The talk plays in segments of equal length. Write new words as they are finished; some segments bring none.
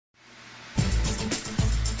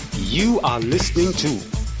You are listening to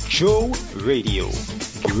Joe Radio.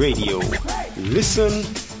 Radio. Listen,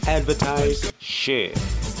 advertise, share.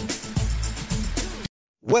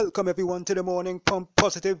 Welcome everyone to the Morning Pump.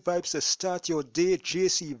 Positive vibes to start your day.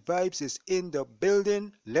 JC Vibes is in the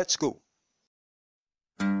building. Let's go.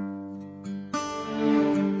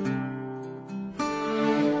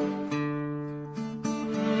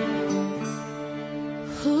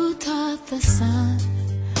 Who taught the sun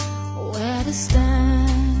where to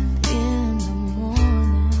stand in the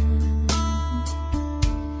morning?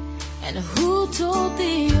 And who told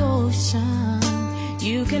the ocean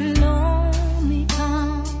you can only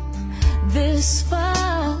come this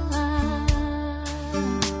far?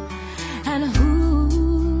 And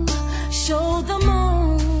who showed the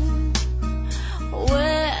moon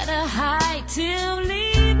where to hide till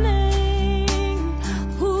evening?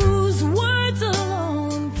 Whose words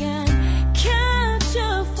alone can catch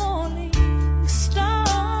a falling star?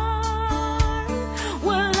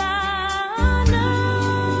 Well, I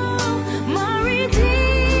know my Redeemer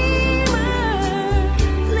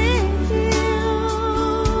lives.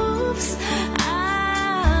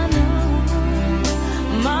 I know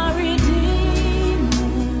my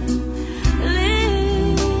Redeemer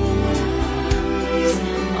lives.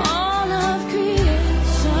 All of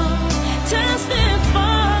creation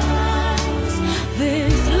testifies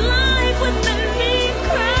this life within me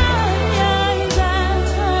cries. I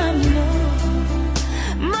know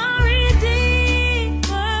my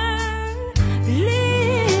Redeemer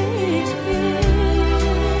lives.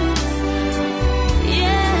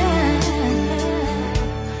 Yeah,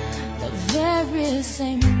 the very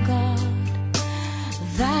same God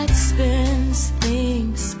that spins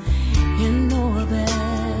things in orbit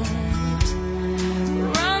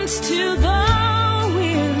runs to the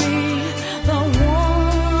weary, the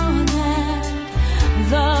worn and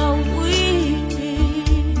the weak,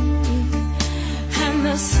 and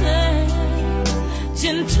the same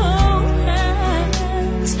gentle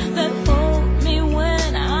hands that hold me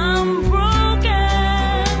when I'm broken.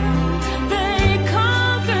 They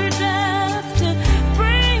conquer death to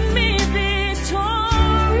bring me victory.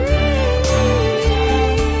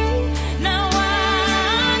 Now I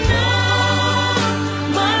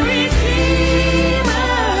know my Redeemer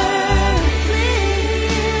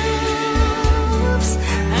lives.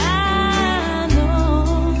 I know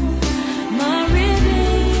my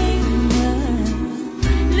Redeemer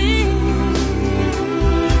lives.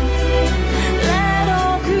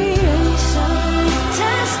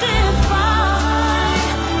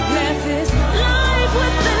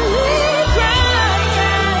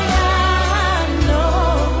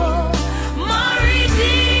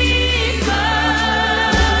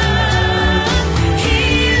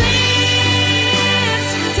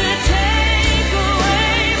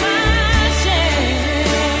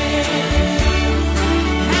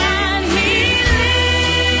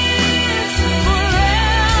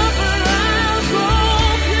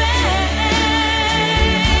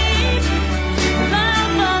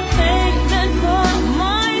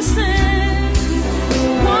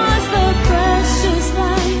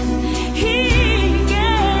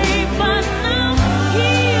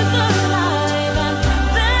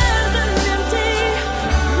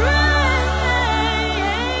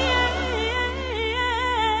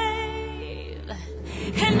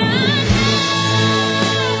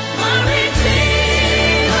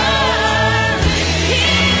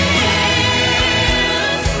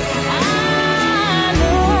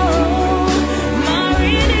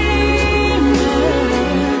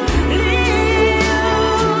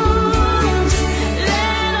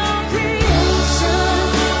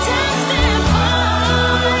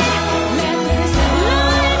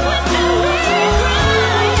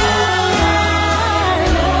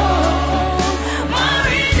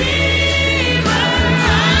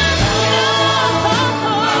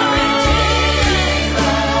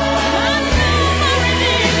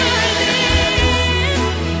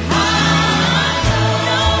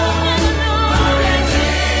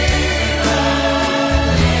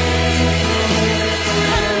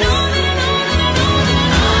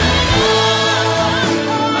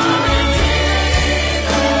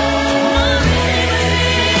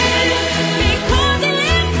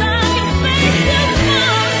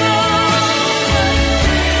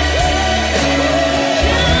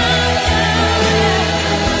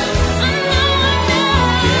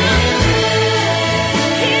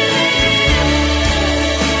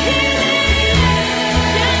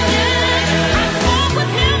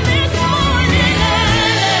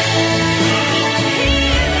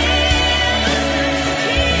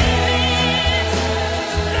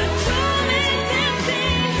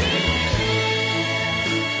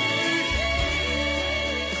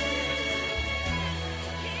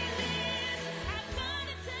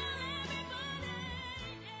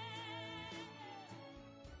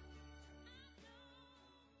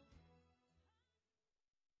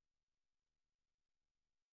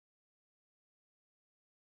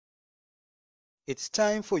 It's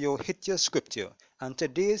time for your Hit Your Scripture, and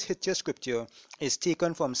today's Hit Your Scripture is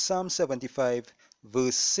taken from Psalm 75,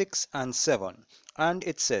 verse 6 and 7, and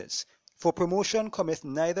it says, For promotion cometh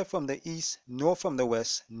neither from the east, nor from the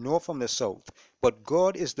west, nor from the south, but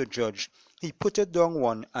God is the judge. He putteth down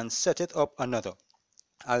one, and setteth up another.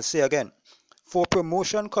 I'll say again, For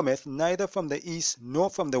promotion cometh neither from the east, nor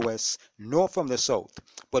from the west, nor from the south,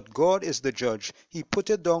 but God is the judge. He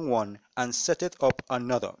putteth down one, and setteth up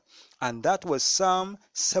another. And that was Psalm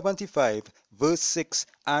 75, verse 6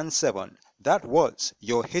 and 7. That was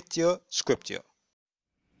your Hit Your Scripture.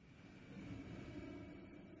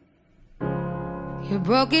 You're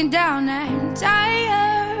broken down and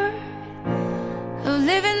tired of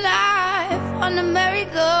living life on the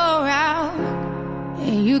merry-go-round,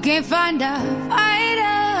 and you can't find a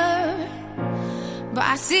fighter, but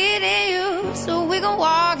I see it in you, so we gon'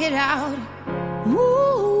 walk it out. Move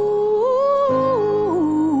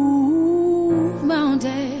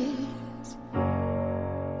mountains,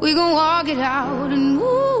 we gon' walk it out and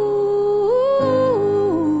move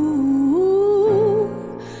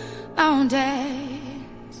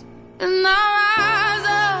mountains. And I'll rise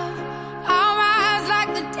up, I'll rise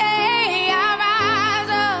like the day. I'll rise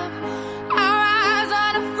up, I'll rise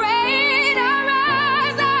unafraid. I'll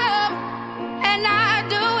rise up, and I'll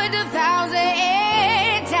do it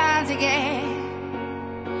 1,000 times again.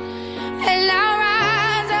 And I'll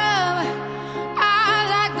rise up, I'll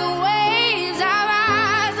like the waves. I'll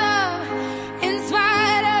rise up, in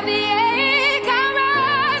spite of the ache. I'll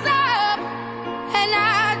rise up, and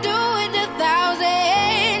I'll do it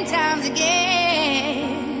 1,000 times again.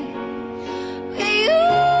 With you,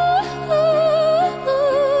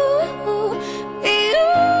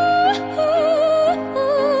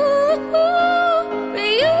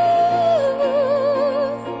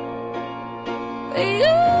 with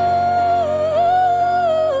you.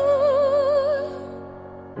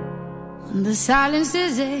 When the silence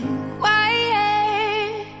isn't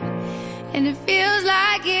quiet, and it feels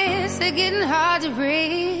like it's getting hard to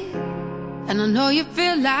breathe, and I know you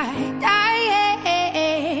feel like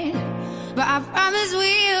dying, but I promise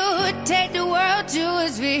we'll take the world to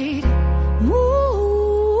its feet. Move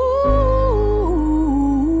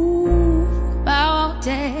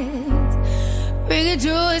mountains, bring it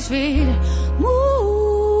to its feet. Move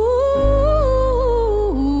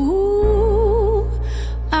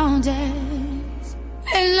mountains,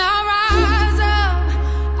 and I'll rise up,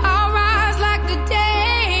 I'll rise like the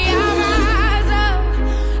day. I'll rise up,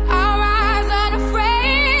 I'll rise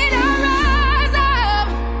unafraid. I'll rise up,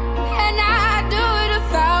 and I'll do it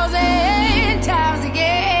 1,000 times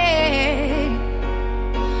again.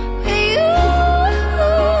 With you,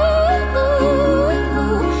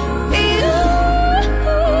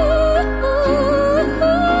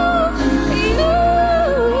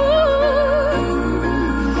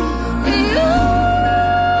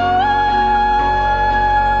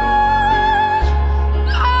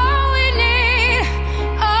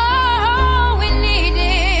 all we need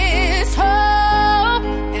is hope,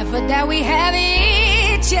 and for that we have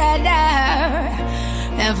each other,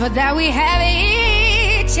 and for that we have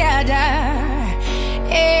each other.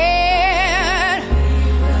 And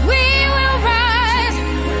we will rise,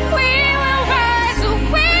 we will rise,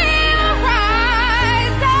 we will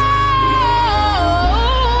rise.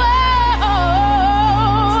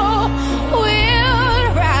 Oh, we'll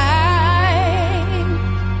rise.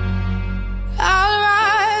 I'll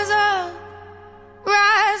rise up,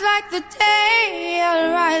 rise like the day.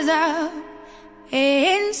 I'll rise up,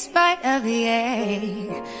 in spite of the ache.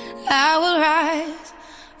 I will rise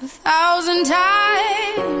 1,000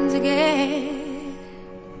 times again.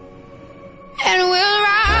 And we'll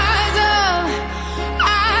rise up,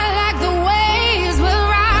 I like the waves. We'll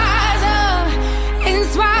rise up, in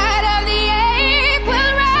spite of the ache.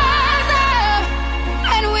 We'll rise up,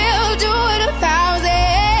 and we'll do it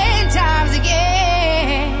 1,000 times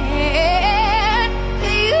again.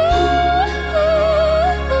 You, you,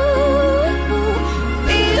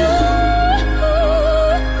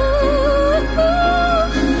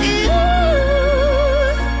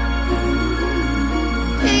 you.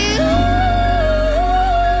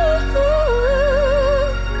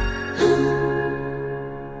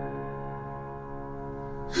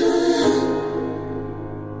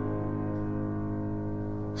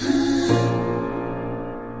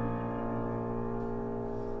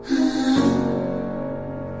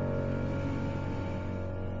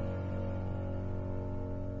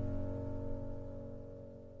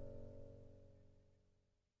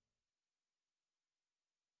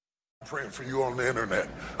 praying for you on the internet.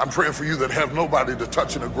 I'm praying for you that have nobody to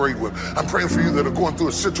touch and agree with. I'm praying for you that are going through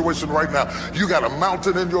a situation right now. You got a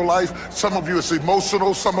mountain in your life. Some of you it's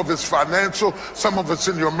emotional, some of it's financial, some of it's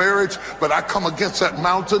in your marriage, but I come against that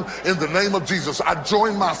mountain in the name of Jesus. I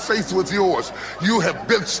join my faith with yours. You have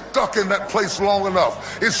been stuck in that place long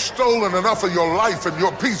enough. It's stolen enough of your life and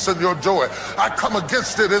your peace and your joy. I come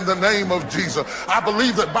against it in the name of Jesus. I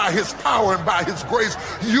believe that by his power and by his grace,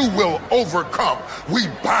 you will overcome. We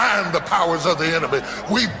bind the powers of the enemy.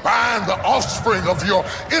 We bind the offspring of your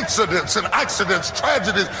incidents and accidents,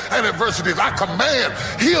 tragedies and adversities. I command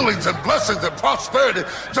healings and blessings and prosperity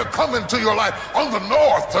to come into your life on the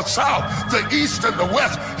north, the south, the east, and the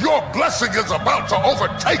west. Your blessing is about to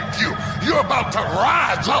overtake you. You're about to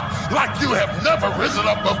rise up like you have never risen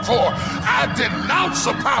up before. I denounce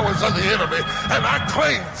the powers of the enemy and I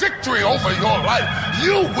claim victory over your life.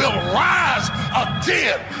 You will rise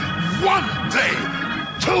again. One day,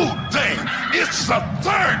 today, it's the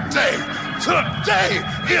third day. Today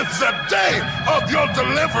is the day of your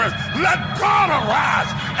deliverance. Let God arise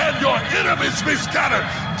and your enemies be scattered.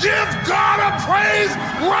 Give God a praise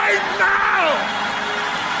right now.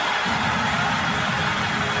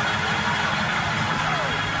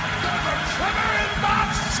 There's a tremor in my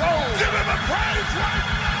soul. Give him a praise right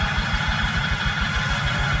now.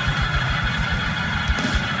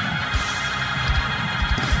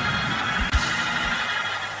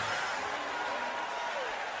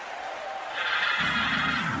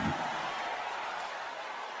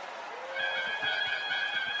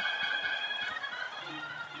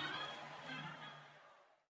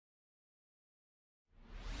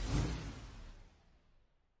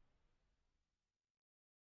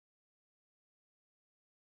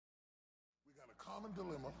 Common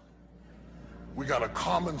dilemma. We got a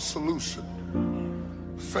common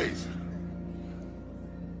solution. Faith,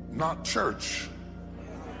 not church.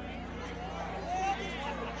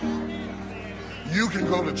 You can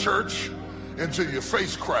go to church until your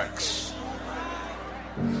face cracks.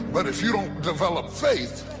 But if you don't develop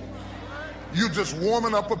faith, you're just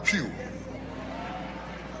warming up a pew.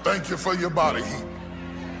 Thank you for your body heat.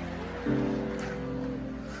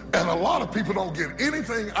 And a lot of people don't get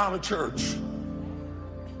anything out of church,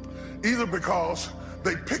 either because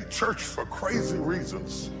they pick church for crazy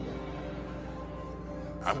reasons.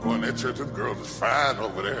 I'm going to church, and girls is fine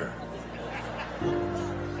over there.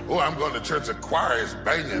 Oh, I'm going to church, the choir is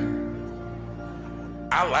banging.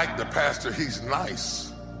 I like the pastor, he's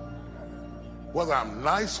nice. Whether I'm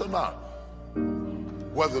nice or not,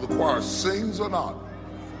 whether the choir sings or not,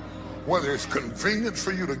 whether it's convenient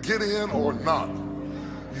for you to get in or not,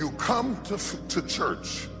 you come to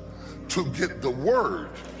church to get the word,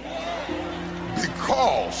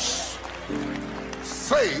 because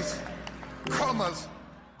faith cometh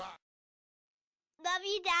by. Love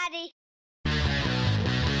you, Daddy.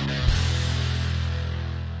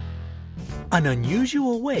 An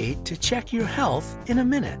unusual way to check your health in a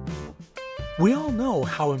minute. We all know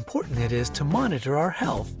how important it is to monitor our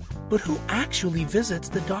health, but who actually visits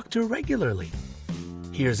the doctor regularly?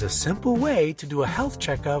 Here's a simple way to do a health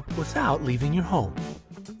checkup without leaving your home.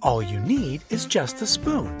 All you need is just a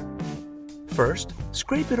spoon. First,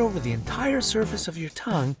 scrape it over the entire surface of your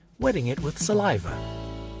tongue, wetting it with saliva.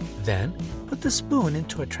 Then, put the spoon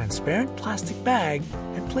into a transparent plastic bag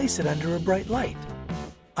and place it under a bright light.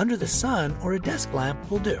 Under the sun or a desk lamp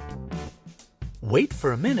will do. Wait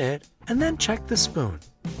for a minute and then check the spoon.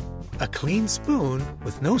 A clean spoon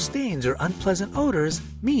with no stains or unpleasant odors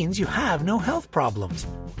means you have no health problems.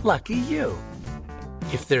 Lucky you.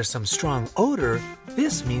 If there's some strong odor,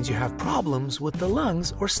 this means you have problems with the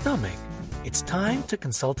lungs or stomach. It's time to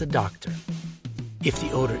consult a doctor. If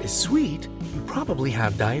the odor is sweet, you probably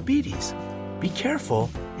have diabetes. Be careful,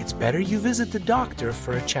 it's better you visit the doctor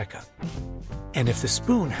for a checkup. And if the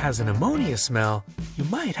spoon has an ammonia smell, you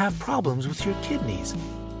might have problems with your kidneys.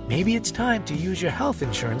 Maybe it's time to use your health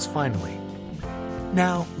insurance finally.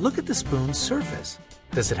 Now, look at the spoon's surface.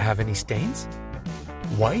 Does it have any stains?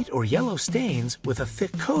 White or yellow stains with a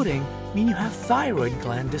thick coating mean you have thyroid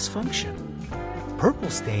gland dysfunction. Purple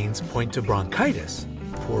stains point to bronchitis,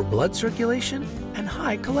 poor blood circulation, and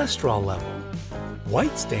high cholesterol level.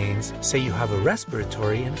 White stains say you have a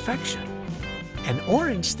respiratory infection. And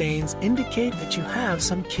orange stains indicate that you have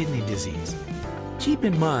some kidney disease. Keep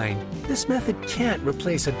in mind, this method can't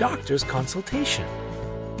replace a doctor's consultation.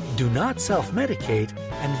 Do not self-medicate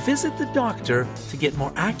and visit the doctor to get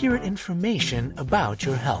more accurate information about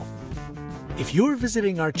your health. If you're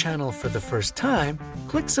visiting our channel for the first time,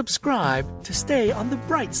 click subscribe to stay on the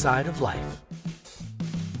bright side of life.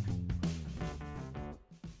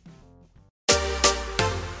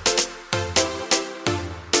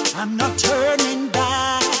 I'm not turning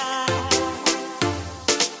back.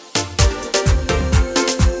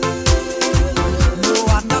 No,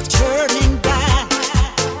 I'm not turning back.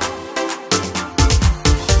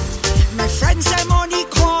 My friends, them only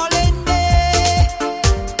calling me.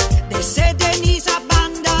 They said Denise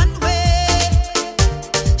abandoned way.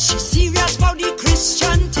 She's serious about the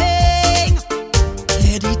Christian thing.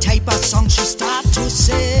 Hear the type of song she start to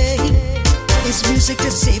sing. It's music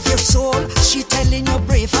to save your soul. She telling you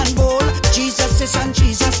brave and bold. Jesus this and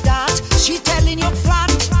Jesus that. She telling you flat.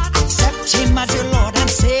 Accept him as your Lord and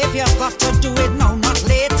Savior. Got to do it now, not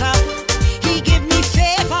later. He give me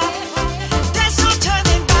favor. There's no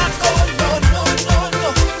turning back. Oh no, no, no, no.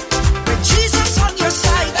 With Jesus on your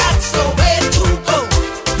side, that's the way to go.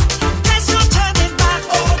 There's no turning back.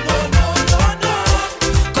 Oh no, no, no, no.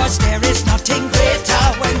 'Cause there is nothing greater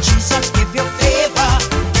when Jesus give you favor.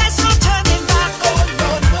 There's no turning back. Oh no,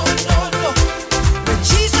 no, no, no. With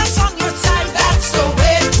Jesus on your side, that's the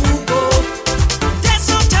way to go. There's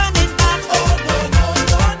no turning back. Oh no, no,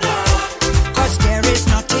 no, no. 'Cause there is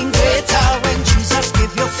nothing greater when Jesus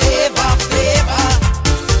give you favor, favor.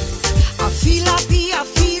 I feel happy, I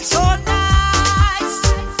feel so nice.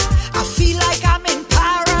 I feel like I'm in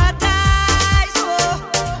paradise. Oh,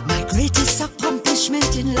 my greatest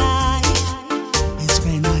accomplishment in life is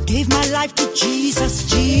when I gave my life to Jesus,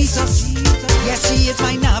 Jesus. Yes, he is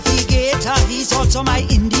my navigator. He's also my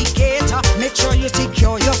indicator. Make sure you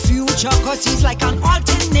secure your future, 'cause he's like an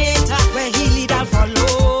alternator. Where he lead, I'll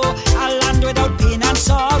follow. I'll land without pain and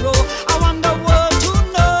sorrow. I want the world to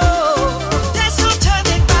know there's no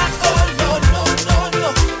turning back. Oh no, no, no, no.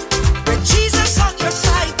 With Jesus on your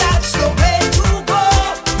side, that's the way to go.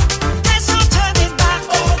 There's no turning back.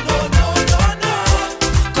 Oh no, no, no, no.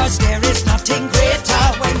 'Cause there is nothing greater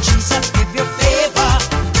when Jesus give you favor.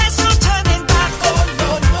 There's no turning back. Oh no,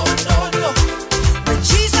 no, no, no. With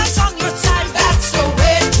Jesus on your side, that's the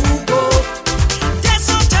way to go. There's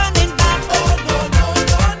no turning back. Oh no, no,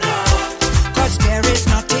 no, no. 'Cause there is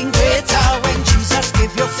nothing greater when Jesus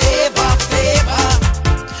give you favor, favor.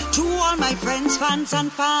 To all my friends, fans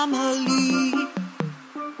and family,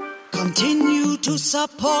 continue to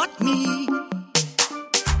support me.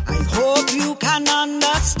 I hope you can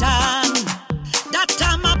understand that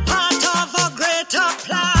I'm a part of a greater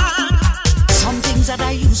plan. Some things that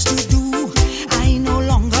I used to do, I no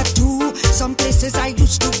longer do. Some places I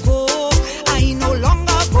used to go, I no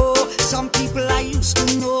longer go. Some people I used to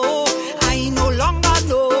know, I no longer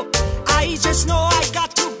know. I just know I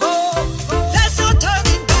got to go. There's no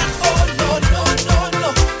turning back. Oh no, no, no, no.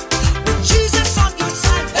 With Jesus on your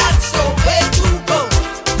side, that's the way to go.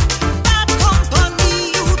 Bad company,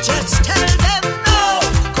 you just tell them no.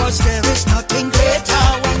 'Cause there is nothing greater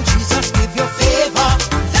when Jesus give you favor.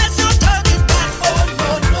 There's no turning back. Oh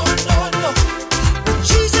no, no, no, no. With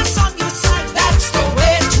Jesus on your side, that's the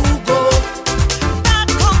way to go. Bad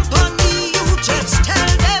company, you just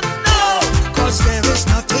tell them no. 'Cause there is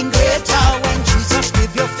nothing greater when Jesus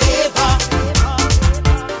give you favor.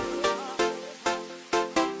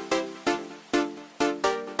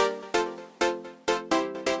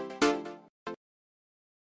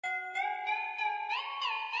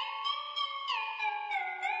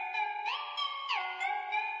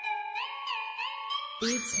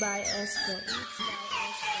 Beats by Esco.